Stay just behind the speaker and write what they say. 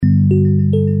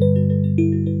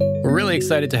We're really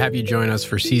excited to have you join us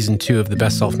for Season 2 of the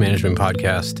Best Self-Management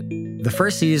Podcast. The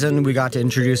first season, we got to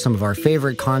introduce some of our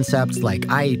favorite concepts like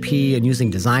IEP and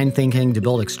using design thinking to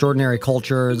build extraordinary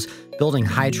cultures, building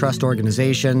high-trust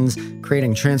organizations,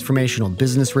 creating transformational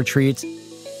business retreats.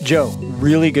 Joe,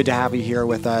 really good to have you here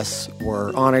with us.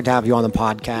 We're honored to have you on the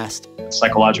podcast.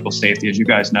 Psychological safety, as you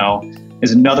guys know,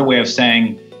 is another way of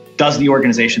saying, does the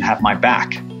organization have my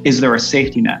back? Is there a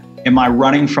safety net? Am I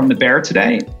running from the bear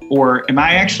today? Or am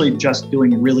I actually just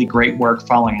doing really great work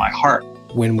following my heart?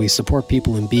 When we support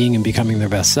people in being and becoming their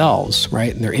best selves,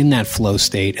 right? And they're in that flow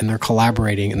state and they're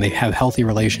collaborating and they have healthy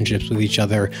relationships with each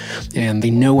other and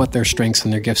they know what their strengths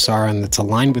and their gifts are and it's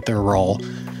aligned with their role,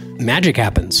 magic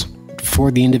happens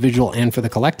for the individual and for the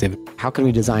collective. How can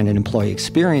we design an employee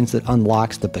experience that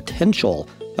unlocks the potential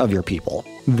of your people?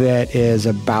 That is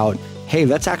about, hey,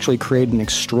 let's actually create an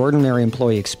extraordinary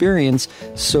employee experience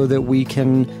so that we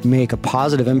can make a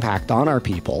positive impact on our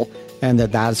people and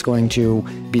that's going to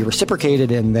be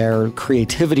reciprocated in their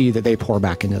creativity that they pour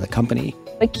back into the company.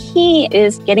 The key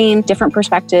is getting different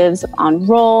perspectives on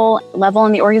role, level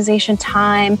in the organization,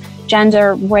 time,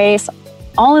 gender, race.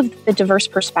 All of the diverse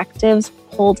perspectives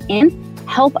pulled in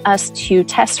help us to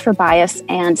test for bias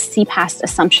and see past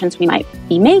assumptions we might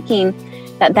be making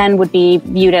that then would be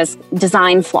viewed as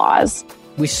design flaws.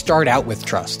 We start out with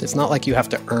trust. It's not like you have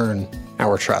to earn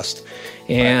our trust.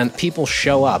 And people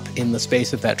show up in the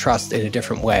space of that trust in a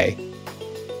different way.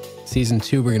 Season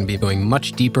 2, we're going to be going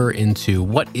much deeper into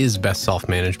what is best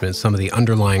self-management, some of the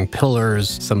underlying pillars,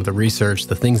 some of the research,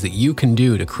 the things that you can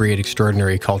do to create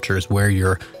extraordinary cultures where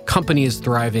your company is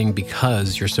thriving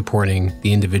because you're supporting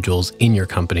the individuals in your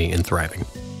company in thriving.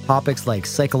 Topics like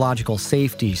psychological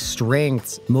safety,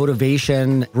 strengths,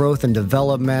 motivation, growth and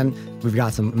development. We've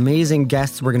got some amazing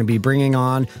guests we're going to be bringing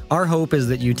on. Our hope is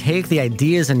that you take the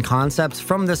ideas and concepts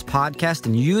from this podcast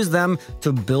and use them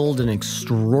to build an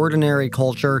extraordinary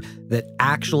culture that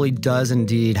actually does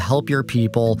indeed help your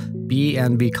people be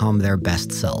and become their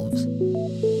best selves.